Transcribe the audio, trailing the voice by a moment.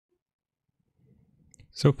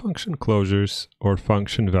So function closures or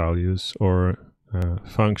function values or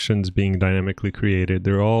functions being dynamically created,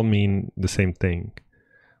 they all mean the same thing.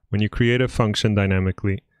 When you create a function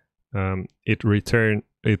dynamically, it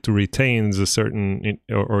retains a certain,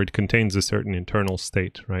 or it contains a certain internal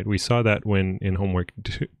state, right? We saw that when in homework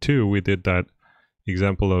 2, we did that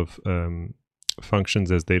example of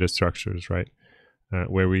functions as data structures, right?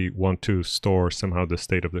 Where we want to store somehow the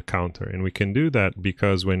state of the counter. And we can do that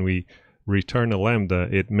because when we return a lambda,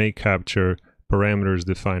 it may capture parameters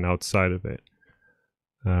defined outside of it.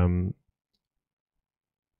 And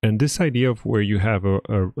this idea of where you have a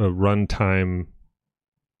runtime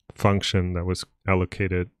function that was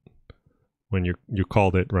allocated when you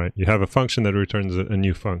called it, right? You have a function that returns a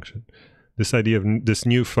new function. This idea of this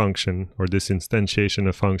new function or this instantiation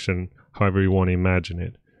of function, however you want to imagine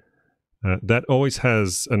it, that always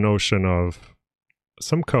has a notion of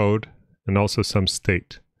some code and also some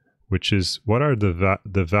state, which is what are the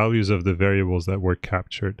values of the variables that were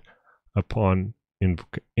captured upon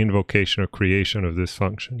invocation or creation of this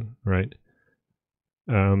function, right?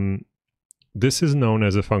 This is known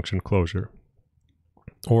as a function closure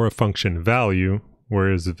or a function value,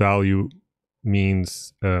 whereas value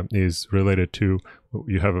means is related to,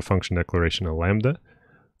 you have a function declaration, a lambda.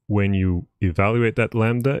 When you evaluate that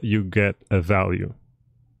lambda, you get a value,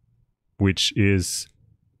 which is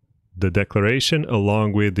the declaration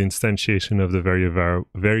along with the instantiation of the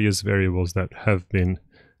various variables that have been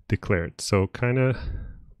declared. So kind of,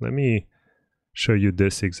 let me show you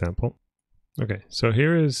this example. Okay, so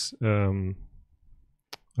here is a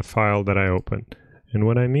file that I opened. And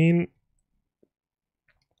what I mean,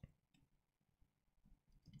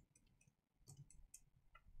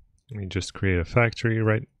 let me just create a factory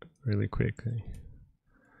really quickly.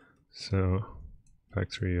 So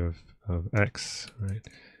factory of x, right?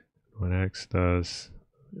 What x does,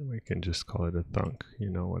 we can just call it a thunk. You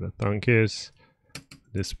know what a thunk is at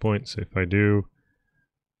this point. So if I do,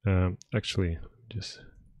 actually, just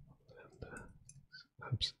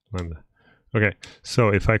lambda. Okay, so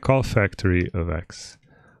if I call factory of x,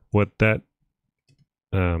 what that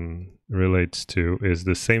relates to is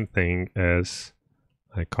the same thing as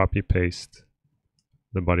I copy paste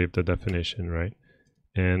the body of the definition, right?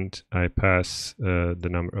 And I pass the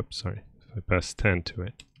number, if I pass 10 to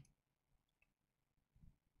it,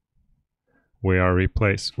 where I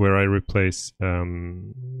replace, I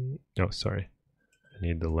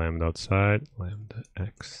need the lambda outside, lambda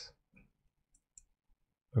x.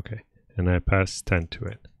 Okay, and I pass 10 to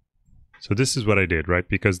it. So this is what I did, right?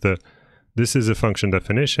 Because this is a function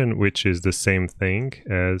definition, which is the same thing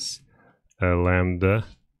as a lambda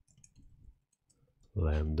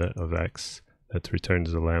of x that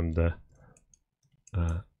returns a lambda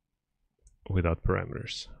without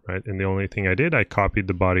parameters, right? And the only thing I did, I copied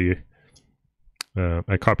the body,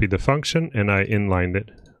 I copied the function and I inlined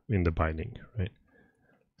it in the binding, right?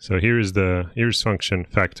 So here's function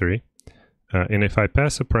factory. And if I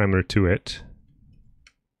pass a parameter to it,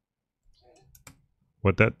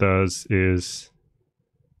 what that does is,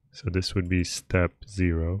 so this would be step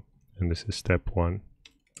 0, and this is step 1.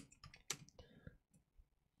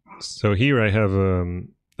 So here I have a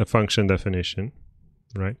function definition,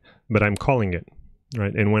 right? But I'm calling it,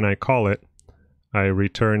 right? And when I call it, I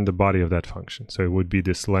return the body of that function. So it would be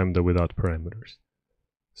this lambda without parameters.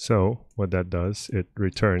 So what that does, it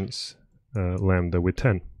returns lambda with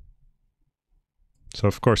 10. So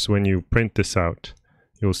of course, when you print this out,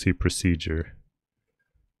 you'll see procedure,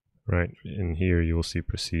 right? In here, you will see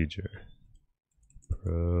procedure.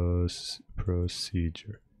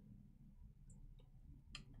 Procedure.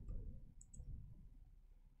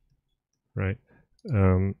 Right?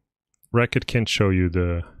 Racket can't show you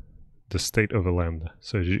the state of a lambda.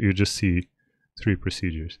 So you just see 3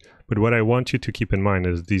 procedures. But what I want you to keep in mind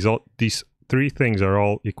is these 3 things are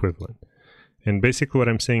all equivalent. And basically what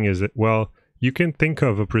I'm saying is that, well, you can think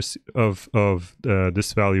of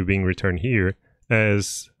this value being returned here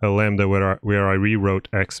as a lambda where I rewrote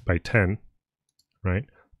x by 10, right?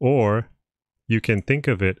 Or you can think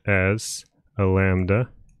of it as a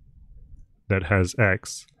lambda that has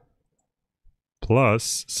x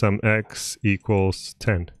plus some x equals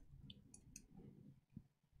 10.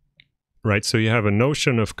 Right, so you have a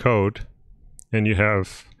notion of code and you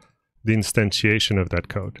have the instantiation of that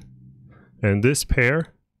code. And this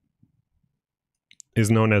pair is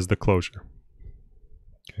known as the closure.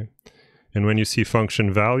 Okay. And when you see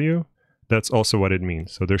function value, that's also what it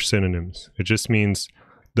means. So they're synonyms. It just means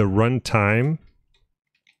the runtime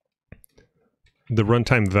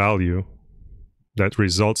value that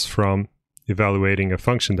results from evaluating a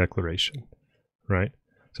function declaration, right?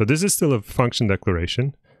 So this is still a function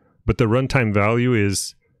declaration, but the runtime value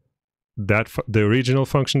is that the original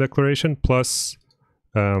function declaration plus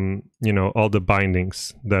you know, all the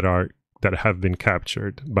bindings that have been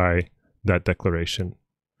captured by that declaration,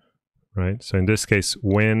 right? So in this case,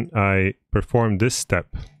 when I perform this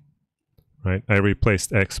step, right, I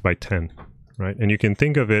replaced x by 10, right? And you can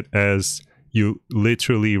think of it as you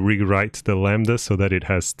literally rewrite the lambda so that it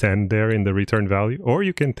has 10 there in the return value, or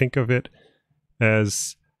you can think of it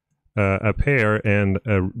as a pair and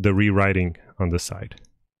the rewriting on the side.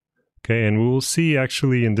 Okay, and we will see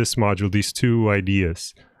actually in this module these two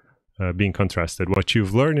ideas being contrasted. What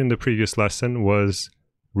you've learned in the previous lesson was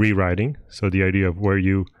rewriting, so the idea of where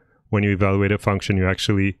you, when you evaluate a function, you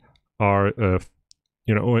actually are,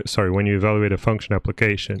 you know, sorry, when you evaluate a function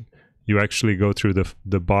application, you actually go through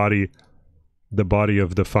the body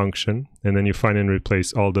of the function, and then you find and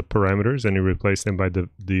replace all the parameters, and you replace them by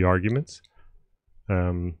the arguments.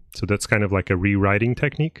 So that's kind of like a rewriting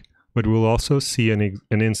technique. But we'll also see an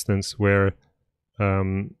instance where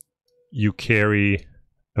you carry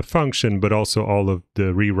a function, but also all of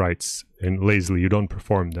the rewrites, and lazily you don't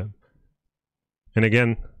perform them. And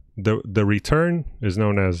again, the return is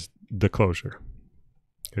known as the closure.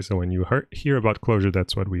 Okay, so when you hear about closure,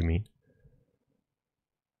 that's what we mean.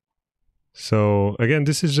 So again,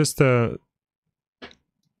 this is just the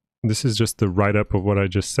write-up of what I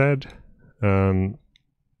just said, and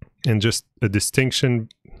just a distinction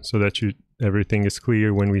so that everything is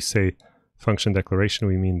clear. When we say function declaration,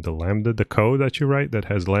 we mean the lambda, the code that you write that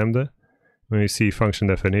has lambda. When we see function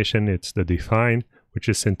definition, it's the define, which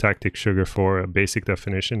is syntactic sugar for a basic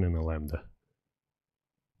definition and a lambda.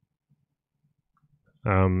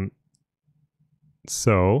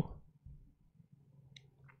 So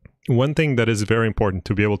one thing that is very important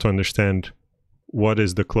to be able to understand what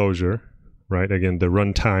is the closure, right? Again, the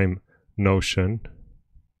runtime notion.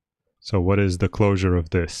 So what is the closure of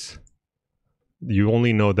this? You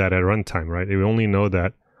only know that at runtime, right? You only know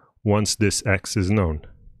that once this x is known,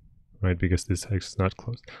 right? Because this x is not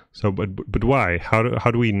closed. So, but why? How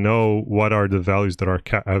do we know what are the values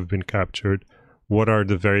that have been captured? What are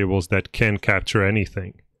the variables that can capture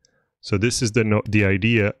anything? So this is the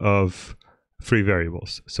idea of free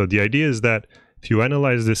variables. So the idea is that if you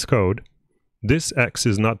analyze this code, this x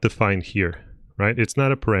is not defined here, right? It's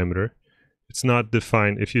not a parameter. It's not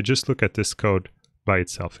defined. If you just look at this code by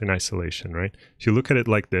itself in isolation, right? If you look at it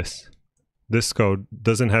like this code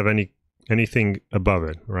doesn't have anything above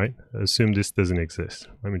it, right? Assume this doesn't exist.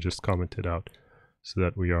 Let me just comment it out so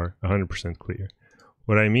that we are 100% clear.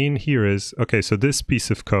 What I mean here is, okay, so this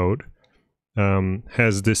piece of code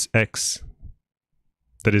has this x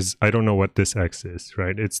that is, I don't know what this x is,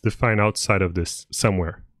 right? It's defined outside of this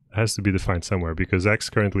somewhere. It has to be defined somewhere because x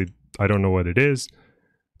currently, I don't know what it is.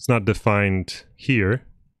 It's not defined here.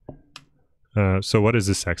 So what is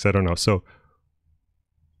this x? I don't know. So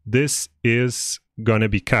this is going to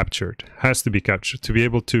be captured, has to be captured to be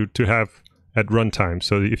able to have at runtime.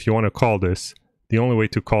 So if you want to call this, the only way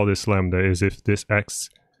to call this lambda is if this x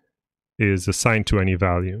is assigned to any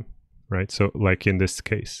value, right? So like in this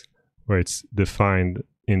case, where it's defined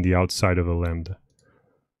in the outside of a lambda.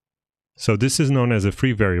 So this is known as a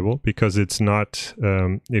free variable because it's not,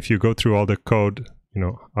 if you go through all the code, you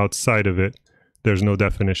know, outside of it, there's no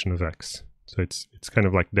definition of x. So it's kind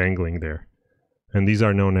of like dangling there. And these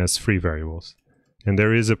are known as free variables. And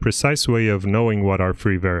there is a precise way of knowing what are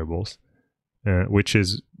free variables, which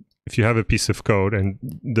is if you have a piece of code and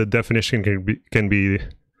the definition can be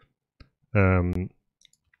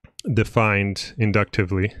defined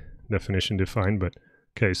inductively, definition defined, but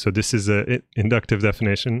okay, so this is a inductive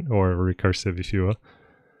definition or recursive, if you will.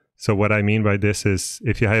 So what I mean by this is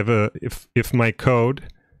if you have if my code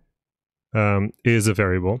is a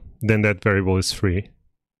variable, then that variable is free,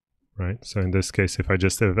 right? So in this case, if I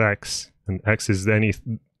just have x, and x is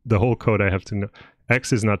the whole code I have to know,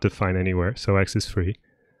 x is not defined anywhere, so x is free.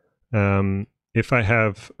 If I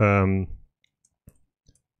have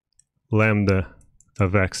lambda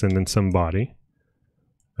of x and then some body,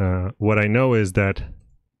 what I know is that,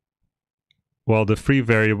 well, the free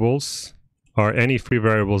variables are any free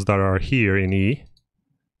variables that are here in E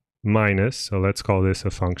minus, so let's call this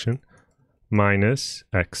a function, minus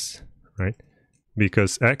x, right?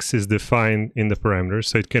 Because x is defined in the parameters,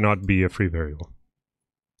 so it cannot be a free variable.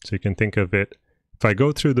 So you can think of it, if I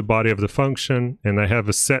go through the body of the function and I have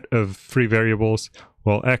a set of free variables,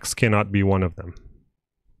 well, x cannot be one of them,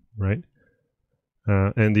 right?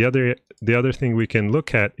 And the other thing we can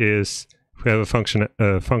look at is if we have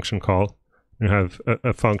a function call, you have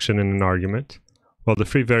a function and an argument. Well, the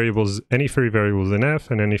free variables, any free variables in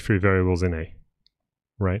F and any free variables in A,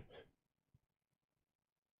 right?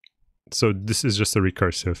 So this is just a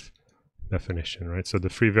recursive definition, right? So the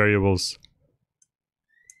free variables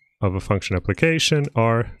of a function application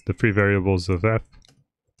are the free variables of f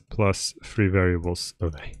plus free variables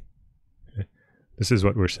of a. Okay. This is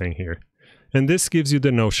what we're saying here. And this gives you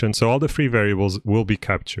the notion, so all the free variables will be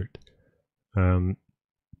captured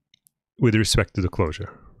with respect to the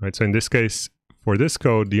closure, right? So in this case, for this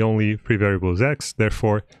code, the only free variable is x,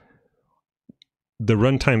 therefore the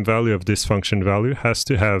runtime value of this function value has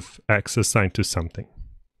to have x assigned to something.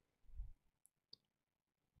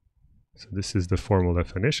 So this is the formal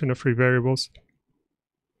definition of free variables.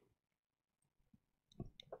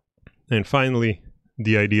 And finally,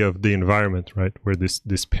 the idea of the environment, right? Where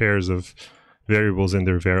this pairs of variables and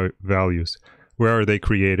their values, where are they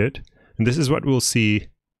created? And this is what we'll see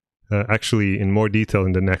actually in more detail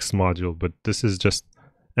in the next module, but this is just,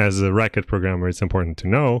 as a Racket programmer, it's important to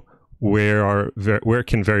know where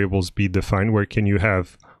can variables be defined? Where can you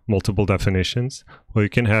have multiple definitions? Well, you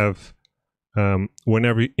can have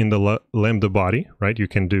whenever in the lambda body, right? You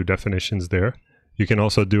can do definitions there. You can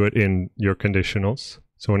also do it in your conditionals.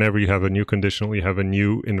 So whenever you have a new conditional, you have a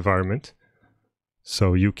new environment.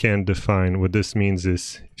 So you can define, what this means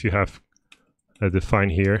is, if you have a define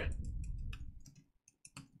here,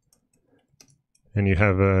 and you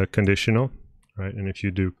have a conditional, right? And if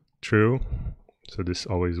you do true, so this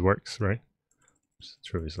always works, right? So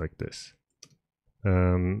true is like this.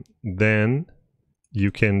 Then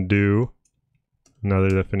you can do another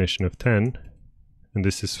definition of 10, and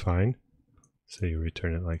this is fine. So you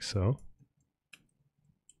return it like so.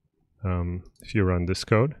 If you run this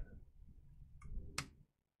code,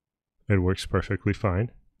 it works perfectly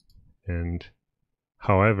fine. And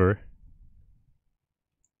however,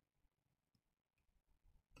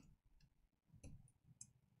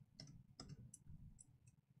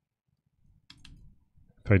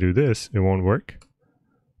 if I do this, it won't work,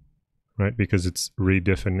 right? Because it's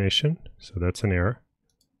redefinition, so that's an error.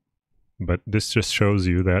 But this just shows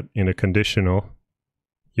you that in a conditional,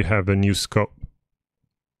 you have a new scope,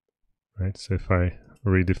 right? So if I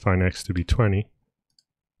redefine x to be 20,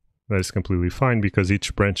 that is completely fine because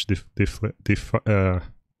each branch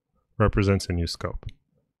represents a new scope.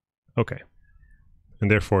 Okay. And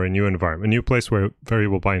therefore a new environment, a new place where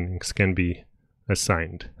variable bindings can be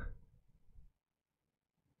assigned.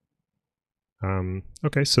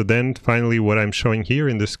 Okay, so then finally what I'm showing here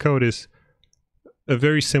in this code is a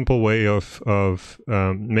very simple way of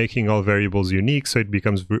making all variables unique, so it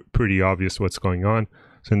becomes pretty obvious what's going on.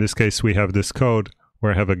 So in this case, we have this code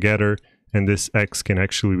where I have a getter, and this x can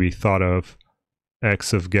actually be thought of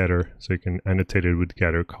x of getter, so you can annotate it with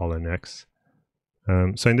getter colon x.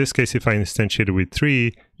 So in this case, if I instantiate it with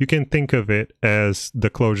 3, you can think of it as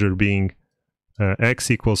the closure being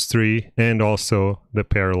x equals 3, and also the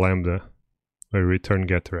pair lambda, where return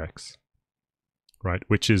getter x, right?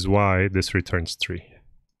 Which is why this returns 3.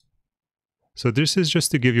 So this is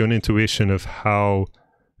just to give you an intuition of how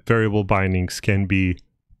variable bindings can be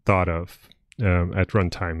thought of at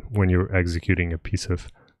runtime when you're executing a piece of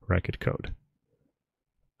Racket code.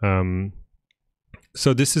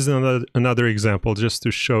 So this is another example just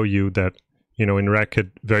to show you that, you know, in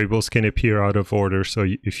Racket, variables can appear out of order. So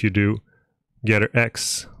if you do getter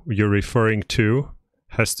x, you're referring to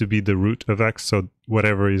has to be the root of x, so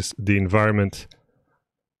whatever is the environment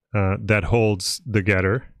that holds the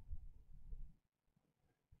getter.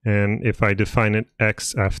 And if I define an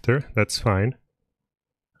x after, that's fine.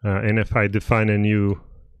 And if I define if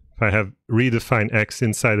I have redefined x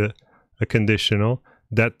inside a conditional,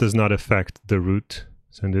 that does not affect the root.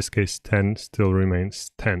 So in this case, 10 still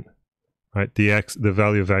remains 10, right? The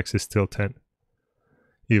value of x is still 10,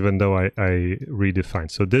 even though I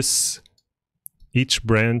redefine. So each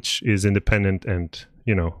branch is independent and,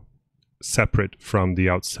 you know, separate from the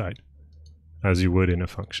outside, as you would in a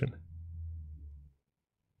function.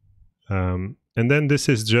 And then this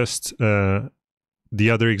is just the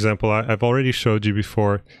other example I've already showed you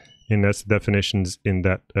before in nested definitions, in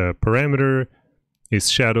that parameter is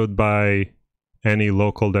shadowed by any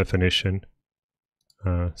local definition.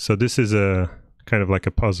 So this is a kind of like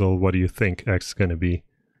a puzzle. What do you think x is going to be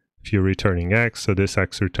if you're returning x? So this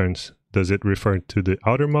x returns, does it refer to the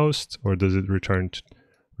outermost, or does it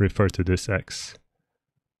refer to this x?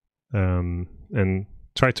 And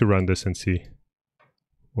try to run this and see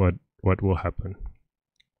what will happen.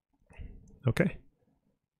 Okay.